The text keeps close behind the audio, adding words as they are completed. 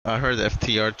I heard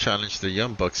FTR challenged the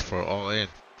Young Bucks for All In.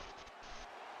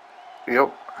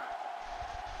 Yep.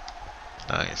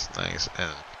 Nice, nice.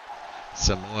 And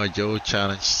Samoa Joe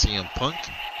challenged CM Punk,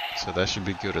 so that should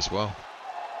be good as well.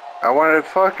 I wanted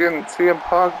fucking CM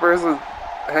Punk versus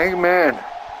Hangman.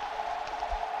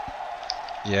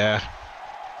 Yeah.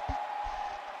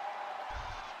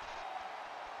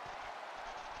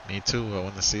 Me too. I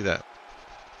want to see that.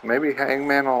 Maybe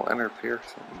Hangman will interfere or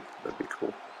something. That'd be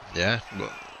cool. Yeah.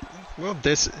 Well,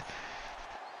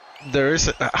 there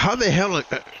is. How the hell?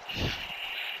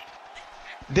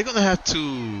 They're gonna have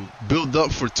to build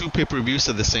up for 2 pay-per-views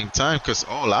at the same time because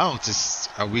All Out is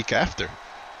a week after.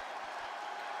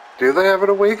 Do they have it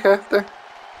a week after?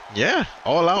 Yeah,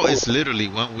 All Out is literally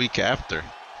 1 week after.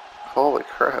 Holy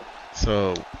crap.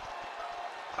 So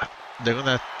they're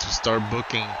gonna have to start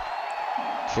booking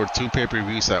for 2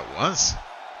 pay-per-views at once.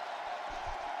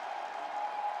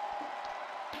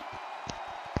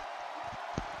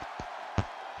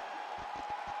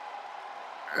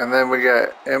 And then we got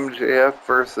MJF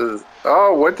versus.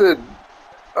 Oh, what did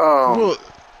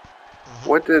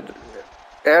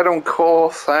Adam Cole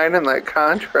sign in that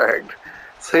contract?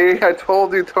 See, I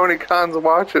told you Tony Khan's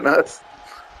watching us.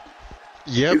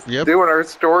 Yep, He's doing our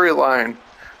storyline.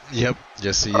 Yep,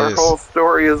 yes he is. Our whole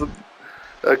story is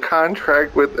a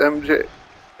contract with MJF.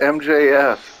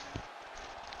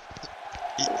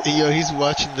 He's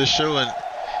watching the show, and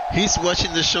he's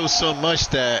watching the show so much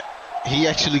that he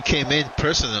actually came in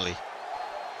personally.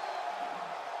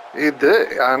 He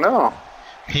did, I know.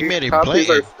 He made it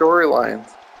blatant. Our storylines.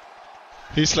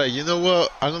 He's like, you know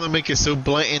what? I'm gonna make it so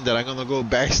blatant that I'm gonna go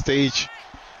backstage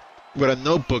with a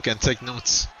notebook and take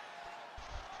notes.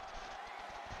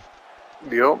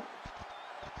 Yep.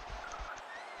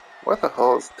 What the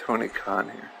hell is Tony Khan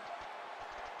here?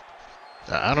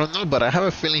 I don't know, but I have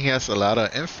a feeling he has a lot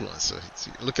of influence.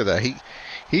 Look at that.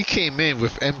 He came in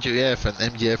with MJF, and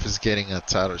MJF is getting a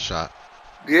title shot.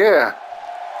 Yeah.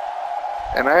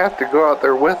 And I have to go out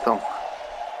there with him.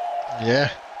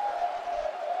 Yeah.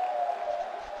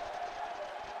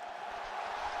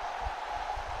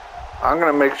 I'm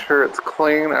going to make sure it's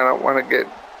clean. I don't want to get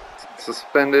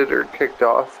suspended or kicked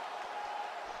off.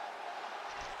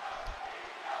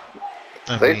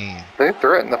 They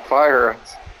threatened to fire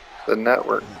us, the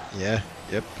network. Yeah,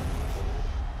 yep.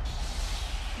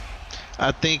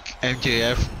 I think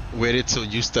MJF waited till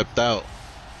you stepped out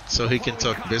so he can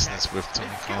talk business with Tony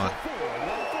Khan.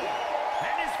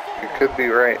 You could be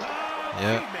right.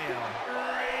 Yeah.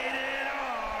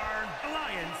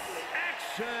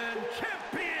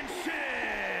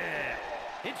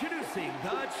 Introducing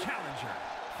the challenger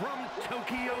from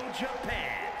Tokyo,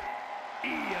 Japan,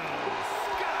 IYO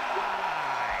Sky.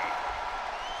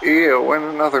 IYO win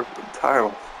another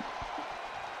title.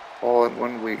 All in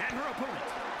 1 week. And her opponent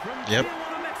from Yep.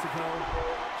 Tijuana, Mexico,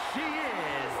 she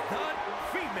is the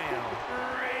female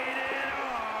rated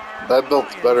R. That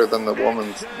belt's better than the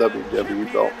woman's WWE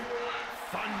belt.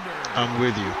 I'm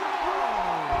with you.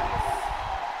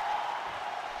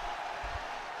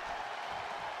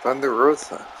 Thunder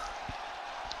Rosa.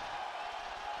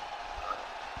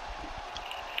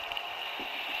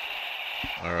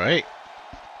 All right.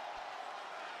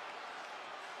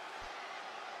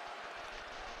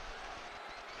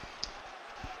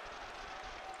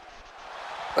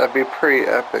 That'd be pretty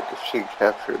epic if she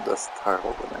captured this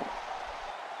title tonight.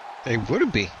 It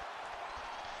would be.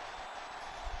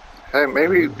 Hey,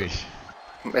 maybe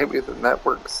the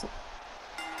network's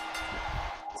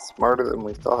smarter than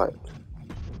we thought.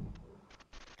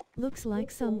 Looks like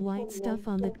some white stuff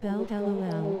on that belt,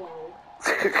 lol.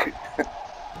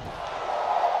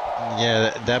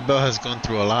 Yeah, that belt has gone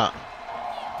through a lot.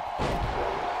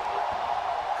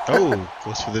 Oh,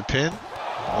 goes for the pin.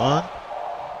 1.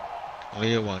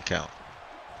 Only a 1 count.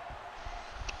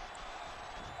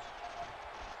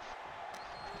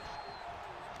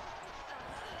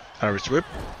 Irish whip.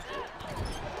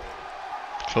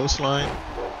 Clothesline.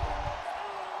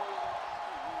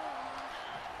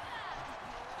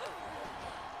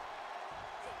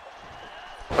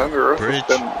 Thunder Rosa's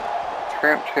been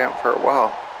Tramp Champ for a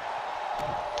while.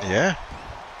 Yeah.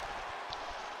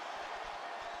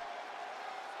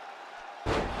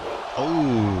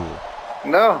 Oh.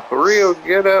 No, Rio,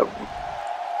 get up.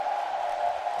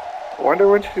 Wonder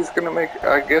when she's gonna make.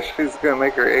 I guess she's gonna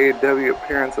make her AEW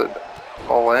appearance at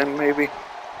All In, maybe.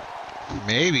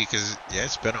 Maybe, cause yeah,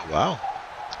 it's been a while.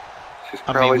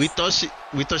 I mean, we thought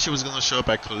she was gonna show up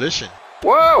at Collision.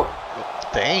 Whoa!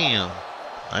 Damn.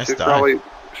 Nice She's dive.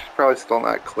 probably still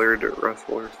not cleared to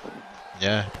wrestle or something.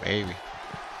 Yeah, maybe.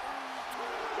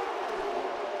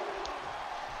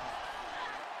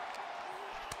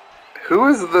 Who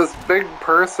is this big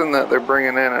person that they're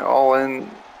bringing in at All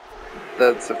In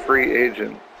that's a free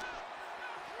agent?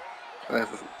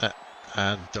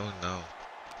 I don't know.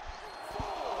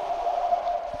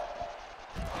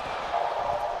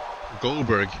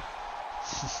 Goldberg.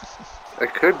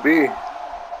 It could be.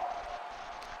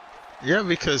 Yeah,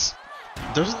 because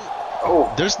there's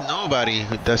Oh, there's nobody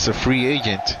that's a free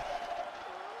agent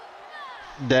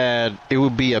that it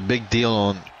would be a big deal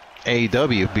on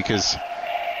AEW, because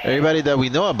everybody that we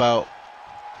know about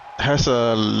has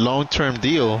a long-term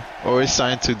deal or is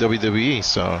signed to WWE.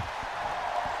 So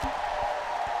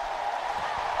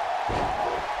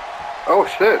oh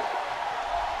shit.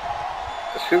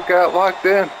 She got locked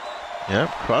in. yeah,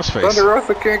 crossface. Thunder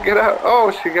Rosa can't get out.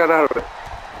 Oh, she got out of it.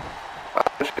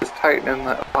 She's tightening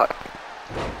that lock.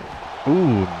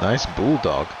 Ooh, nice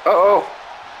bulldog. Uh-oh.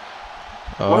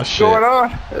 Oh What's shit. going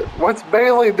on? What's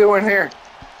Bailey doing here?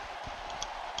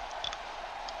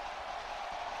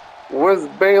 What's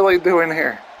Bailey doing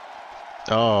here?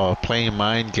 Oh, playing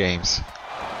mind games.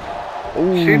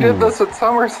 Ooh. She did this at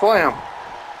SummerSlam.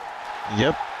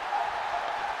 Yep.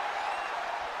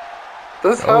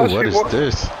 This is Oh, how what she is won.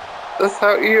 this? This is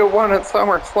how IYO won at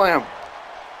SummerSlam.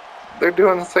 They're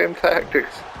doing the same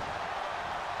tactics.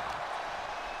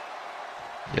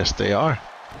 Yes, they are.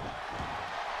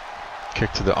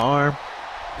 Kick to the arm.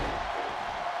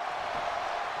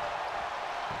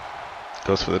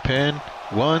 Goes for the pin.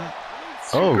 One.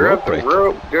 She Oh, rope grabbed the break.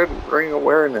 rope. Good ring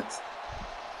awareness.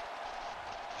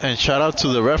 And shout out to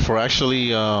the ref for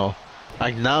actually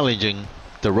acknowledging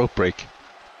the rope break.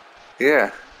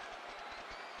 Yeah.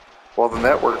 Well, the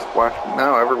network's watching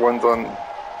now. Everyone's on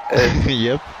edge.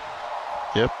 Yep.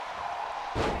 Yep.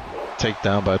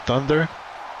 Takedown by Thunder.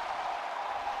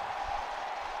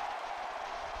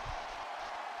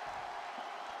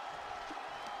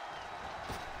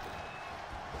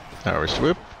 Irish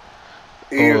whip.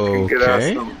 You can get out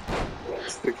Okay. some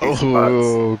sticky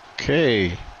spots.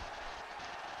 Okay.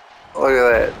 Look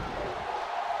at that.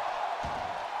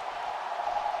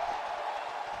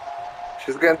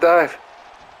 She's gonna dive.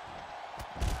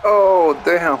 Oh,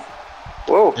 damn.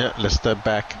 Whoa. Yeah, let's step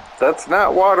back. That's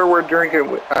not water we're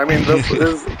drinking. I mean, this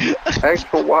is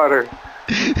actual water.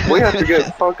 We have to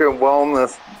get fucking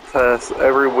wellness tests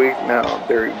every week now,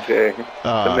 Derek J,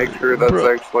 to make sure that's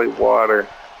bro. actually water.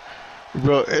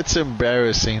 Bro, it's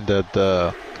embarrassing that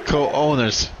the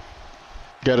co-owners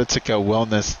gotta take a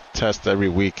wellness test every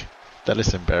week. That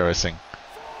is embarrassing.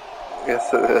 Yes,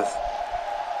 it is.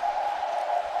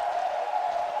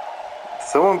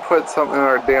 Someone put something in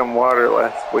our damn water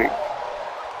last week,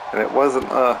 and it wasn't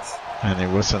us. And it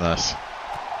wasn't us.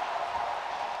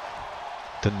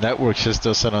 The network just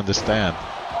doesn't understand.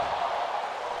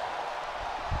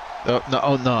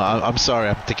 Oh no, I'm sorry,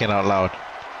 I'm thinking out loud.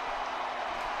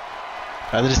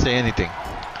 I didn't say anything.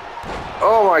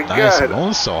 Oh my Nice god,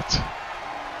 moonsault.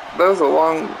 that was a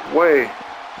long way.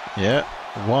 Yeah,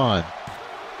 1,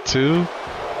 2.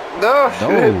 No, she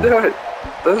didn't do it.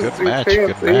 This Good is your match,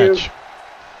 chance. good match.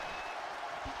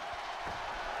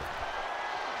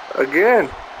 Again.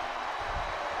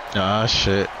 Ah,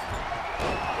 shit.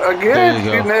 There Again,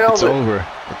 you she go. nailed It's it. over.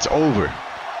 It's over.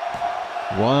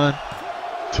 1,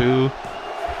 2,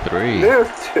 3.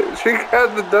 Dude, she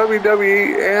got the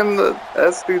WWE and the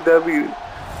SDW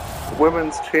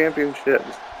Women's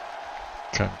Championships.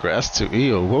 Congrats to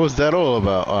IYO. What was that all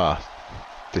about? Ah,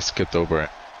 they skipped over it.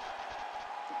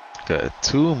 Got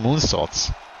 2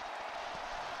 moonsaults.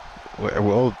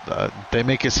 Well, they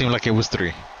make it seem like it was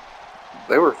 3.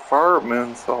 They were far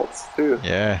moonsaults too.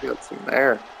 Yeah. Got some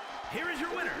air. Here is your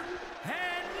winner,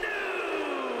 and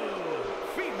new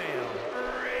female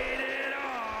rated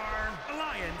R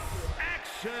Alliance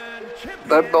Action Champion.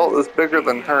 That belt is bigger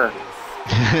than her.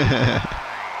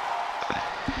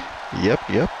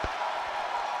 Yep.